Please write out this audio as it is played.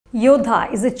Yodha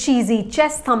is a cheesy,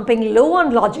 chest-thumping,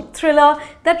 low-on-logic thriller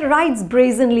that rides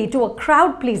brazenly to a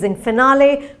crowd-pleasing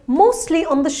finale, mostly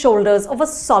on the shoulders of a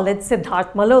solid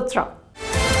Sidharth Malhotra.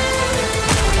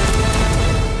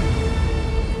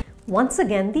 Once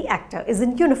again, the actor is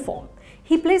in uniform.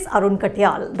 He plays Arun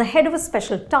Katyal, the head of a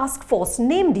special task force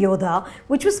named Yodha,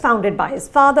 which was founded by his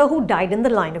father, who died in the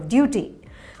line of duty.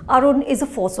 Arun is a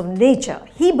force of nature.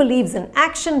 He believes in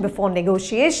action before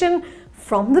negotiation.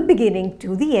 From the beginning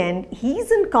to the end,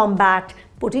 he's in combat,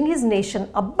 putting his nation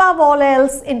above all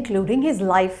else, including his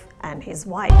life and his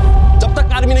wife. जब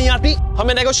तक army नहीं आती,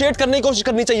 हमें negotiate करने की कोशिश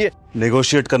करनी चाहिए.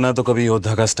 Negotiate करना तो कभी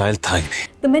योद्धा का style था ही नहीं.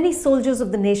 The many soldiers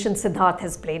of the nation Sidharth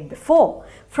has played before,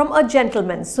 from a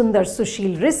gentleman Sundar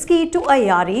Sushil Risky to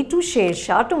Ayari to Sher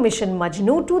Shah to Mission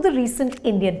Majnu to the recent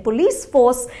Indian police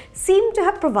force, seem to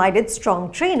have provided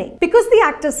strong training. Because the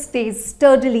actor stays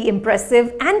sturdily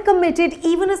impressive and committed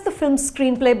even as the film's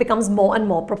screenplay becomes more and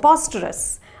more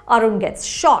preposterous. Arun gets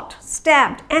shot,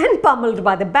 stabbed and pummeled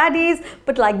by the baddies,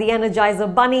 but like the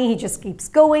Energizer bunny, he just keeps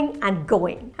going and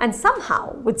going. And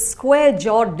somehow, with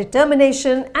square-jawed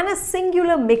determination and a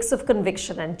singular mix of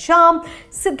conviction and charm,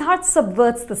 Sidharth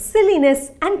subverts the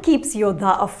silliness and keeps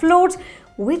Yodha afloat,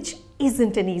 which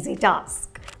isn't an easy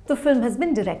task. The film has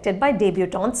been directed by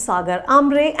debutants Sagar,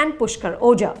 Ambre and Pushkar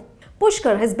Ojha.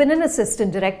 Pushkar has been an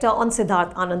assistant director on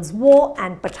Siddharth Anand's War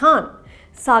and Pathan.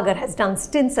 Sagar has done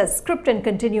stints as script and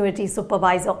continuity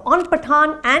supervisor on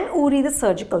Pathan and Uri the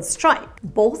Surgical Strike.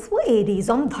 Both were ADs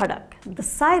on Dhadak, the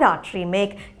Sairat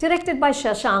remake directed by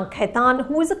Shashank Khaitan,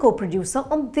 who is a co-producer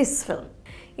on this film.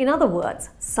 In other words,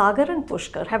 Sagar and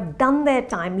Pushkar have done their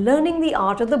time learning the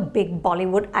art of the big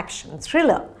Bollywood action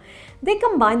thriller. They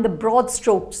combine the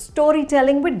broad-stroked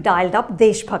storytelling with dialed-up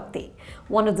desh bhakti.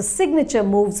 One of the signature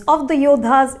moves of the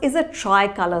Yodhas is a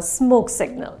tricolour smoke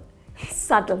signal.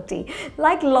 Subtlety,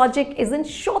 like logic, is in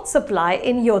short supply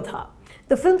in Yodha.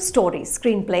 The film's story,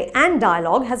 screenplay and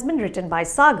dialogue has been written by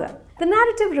Sagar. The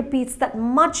narrative repeats that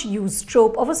much-used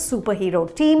trope of a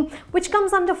superhero team which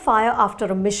comes under fire after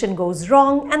a mission goes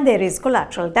wrong and there is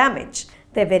collateral damage.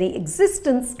 Their very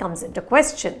existence comes into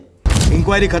question.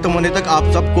 Inquiry खत्म होने तक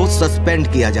आप सबको suspend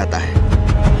किया जाता है.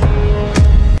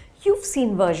 You've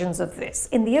seen versions of this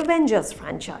in the Avengers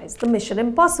franchise, the Mission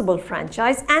Impossible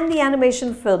franchise and the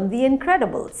animation film The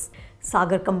Incredibles.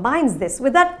 Sagar combines this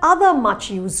with that other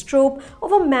much-used trope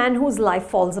of a man whose life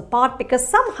falls apart because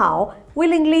somehow,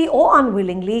 willingly or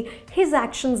unwillingly, his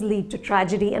actions lead to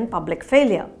tragedy and public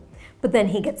failure. But then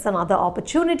he gets another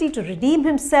opportunity to redeem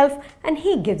himself and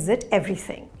he gives it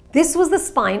everything. This was the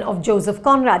spine of Joseph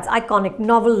Conrad's iconic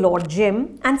novel Lord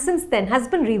Jim, and since then has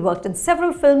been reworked in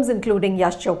several films including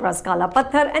Yash Chopra's Kala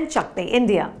Patthar and Chak De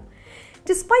India.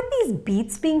 Despite these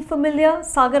beats being familiar,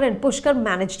 Sagar and Pushkar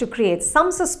managed to create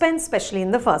some suspense, especially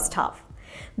in the first half.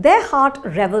 Their heart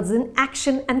revels in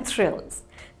action and thrills,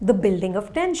 the building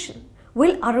of tension.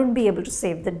 Will Arun be able to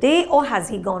save the day or has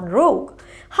he gone rogue?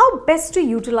 How best to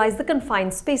utilize the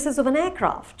confined spaces of an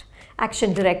aircraft?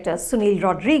 Action directors Sunil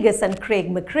Rodriguez and Craig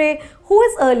McRae, who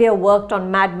has earlier worked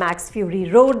on Mad Max Fury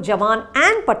Road, Jawan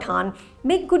and Pathan,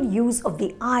 make good use of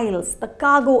the aisles, the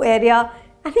cargo area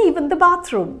and even the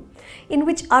bathroom, in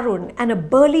which Arun and a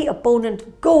burly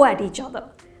opponent go at each other.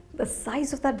 The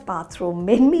size of that bathroom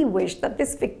made me wish that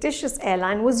this fictitious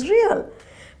airline was real.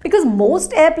 Because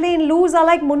most airplane loos are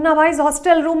like Munna Bhai's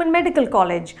hostel room in medical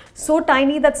college, so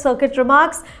tiny that Circuit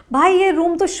remarks, "Bhai, ye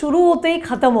room to shuru hote hi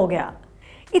khatam ho gaya."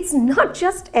 It's not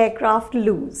just aircraft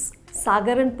loos.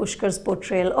 Sagar and Pushkar's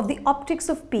portrayal of the optics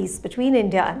of peace between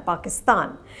India and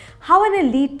Pakistan, how an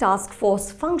elite task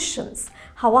force functions,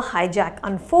 how a hijack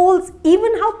unfolds,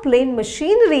 even how plane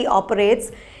machinery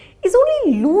operates, is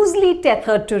only loosely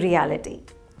tethered to reality.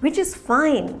 Which is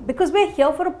fine, because we're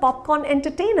here for a popcorn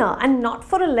entertainer and not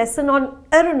for a lesson on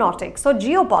aeronautics or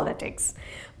geopolitics.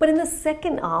 But in the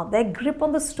second hour, their grip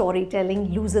on the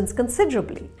storytelling loosens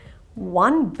considerably.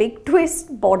 One big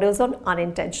twist borders on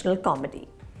unintentional comedy.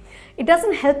 It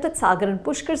doesn't help that Sagar and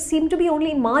Pushkar seem to be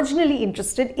only marginally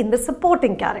interested in the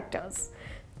supporting characters.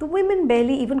 The women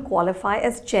barely even qualify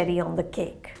as cherry on the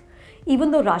cake.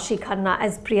 Even though Rashi Khanna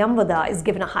as Priyamvada is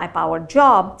given a high-powered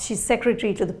job, she's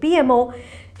secretary to the PMO,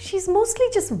 she's mostly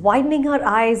just widening her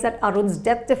eyes at Arun's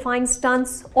death-defying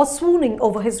stunts or swooning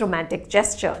over his romantic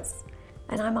gestures.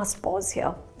 And I must pause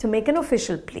here to make an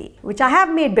official plea, which I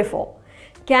have made before.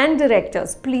 Can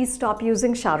directors please stop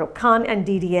using Shah Rukh Khan and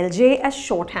DDLJ as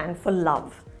shorthand for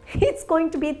love? It's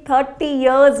going to be 30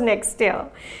 years next year.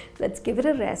 Let's give it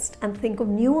a rest and think of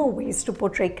newer ways to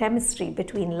portray chemistry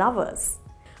between lovers.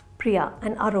 Priya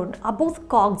and Arun are both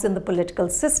cogs in the political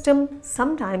system,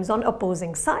 sometimes on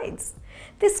opposing sides.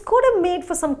 This could have made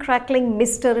for some crackling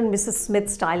Mr. and Mrs. Smith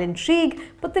style intrigue,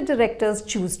 but the directors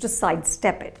choose to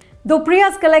sidestep it. Though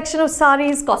Priya's collection of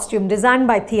saris, costume designed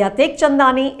by Thea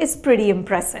Tekchandani, is pretty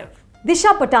impressive.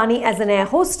 Disha Patani as an air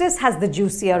hostess has the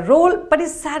juicier role, but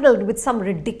is saddled with some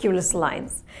ridiculous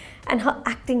lines. And her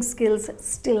acting skills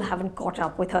still haven't caught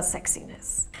up with her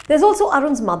sexiness. There's also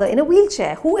Arun's mother in a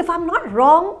wheelchair, who, if I'm not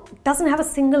wrong, doesn't have a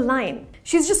single line.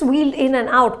 She's just wheeled in and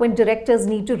out when directors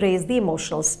need to raise the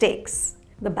emotional stakes.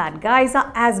 The bad guys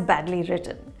are as badly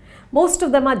written. Most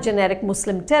of them are generic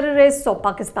Muslim terrorists or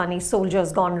Pakistani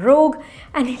soldiers gone rogue,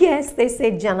 and yes, they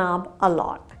say Janab a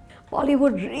lot.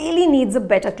 Bollywood really needs a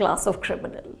better class of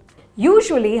criminal.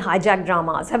 Usually, hijack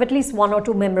dramas have at least one or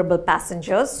two memorable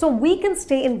passengers, so we can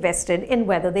stay invested in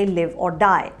whether they live or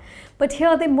die. But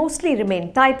here they mostly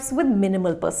remain types with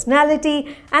minimal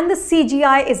personality, and the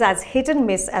CGI is as hit and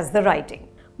miss as the writing.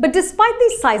 But despite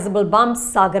these sizable bumps,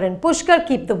 Sagar and Pushkar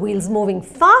keep the wheels moving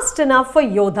fast enough for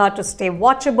Yodha to stay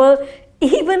watchable,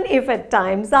 even if at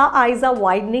times our eyes are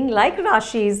widening like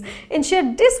Rashi's in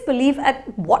sheer disbelief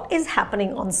at what is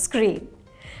happening on screen.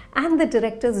 And the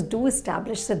directors do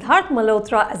establish Sidharth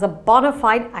Malhotra as a bona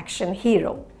fide action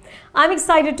hero. I'm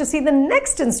excited to see the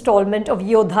next installment of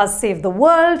Yodha's Save the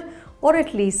World, or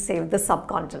at least save the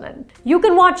subcontinent. You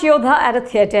can watch Yodha at a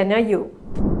theatre near you.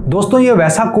 दोस्तों, ये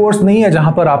वैसा course नहीं है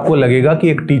जहां पर आपको लगेगा कि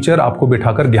एक टीचर आपको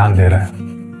बिठाकर ज्ञान दे रहा है।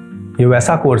 ये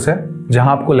वैसा कोर्स है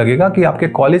जहां आपको लगेगा कि आपके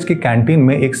कॉलेज की कैंटीन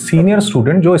में एक सीनियर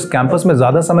स्टूडेंट जो इस कैंपस में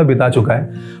ज्यादा समय बिता चुका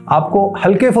है, आपको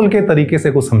हल्के फुल्के तरीके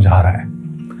से कुछ समझा रहा है।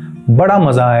 बड़ा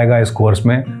मजा आएगा इस कोर्स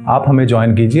में। आप हमें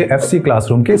ज्वाइन कीजिए FC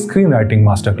क्लासरूम के स्क्रीन राइटिंग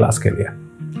मास्टर क्लास के लिए।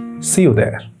 See you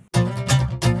there.